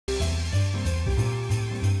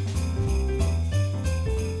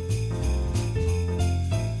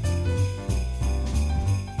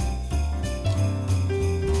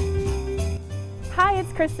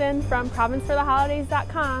Kristen from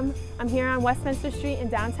ProvidenceForTheHolidays.com. I'm here on Westminster Street in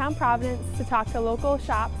downtown Providence to talk to local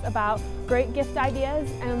shops about great gift ideas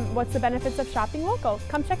and what's the benefits of shopping local.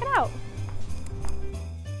 Come check it out.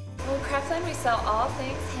 Well, Craftland, we sell all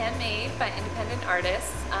things handmade by independent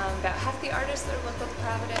artists. About half the artists are local to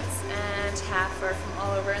Providence and half are from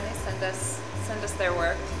all over, and they send us their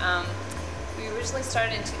work. We originally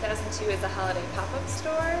started in 2002 as a holiday pop-up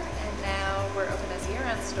store, and now we're open as a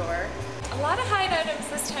year-round store. A lot of hide items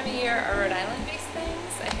this time of year are Rhode Island-based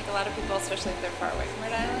things. I think a lot of people, especially if they're far away from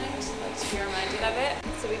Rhode Island, like to be reminded of it.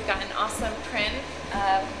 So we've got an awesome print,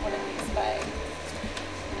 one of these by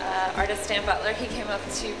artist Dan Butler. He came up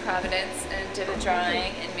to Providence and did a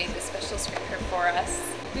drawing and made this special screen print for us.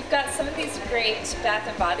 We've got some of these great bath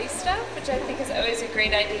and body stuff, which I think is always a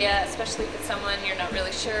great idea, especially if it's someone you're not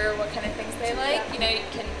really sure what kind of things they like. You know,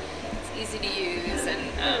 it's easy to use and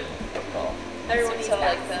people seem to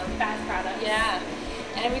like them. Bath products. Yeah.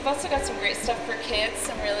 And we've also got some great stuff for kids,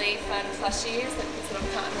 some really fun plushies, like these little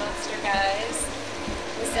cotton monster guys.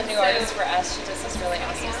 This is a new artist for us. She does this really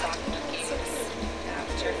awesome sock monkeys,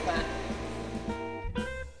 which are fun.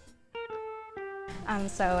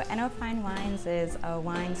 So ENO Fine Wines is a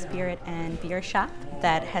wine, spirit, and beer shop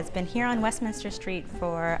that has been here on Westminster Street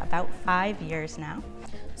for about 5 years now.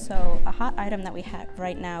 So a hot item that we have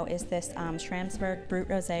right now is this Schramsberg Brut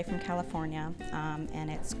Rosé from California, and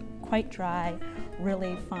it's quite dry,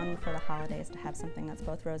 really fun for the holidays to have something that's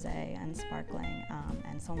both rosé and sparkling.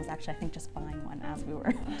 And someone was actually, I think, just buying one as we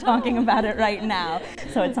were talking about it right now.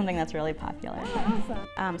 So it's something that's really popular.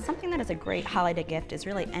 Awesome. Something that is a great holiday gift is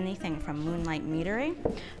really anything from Moonlight Meadery,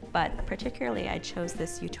 but particularly I chose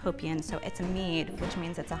this Utopian. So it's a mead, which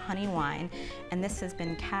means it's a honey wine, and this has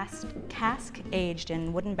been cask aged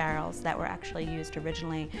in wooden barrels that were actually used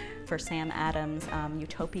originally for Sam Adams'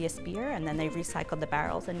 Utopias beer, and then they recycled the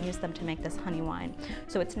barrels and used them to make this honey wine.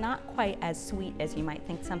 So it's not quite as sweet as you might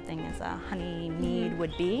think something as a honey mead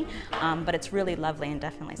would be, but it's really lovely and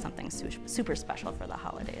definitely something super special for the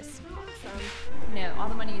holidays. Awesome. You know, all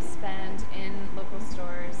the money you spend in local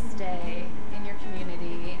stores stay in your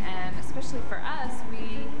community, and especially for us,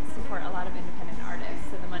 we support a lot of independent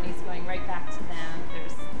artists, so the money's going right back to them.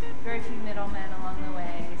 There's very few middlemen along the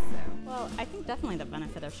way. Well, I think definitely the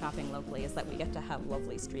benefit of shopping locally is that we get to have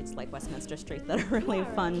lovely streets like Westminster Street that are really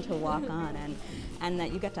fun to walk on, and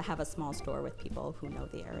that you get to have a small store with people who know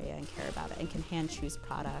the area and care about it and can hand choose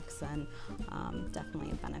products, and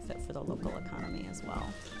definitely a benefit for the local economy as well.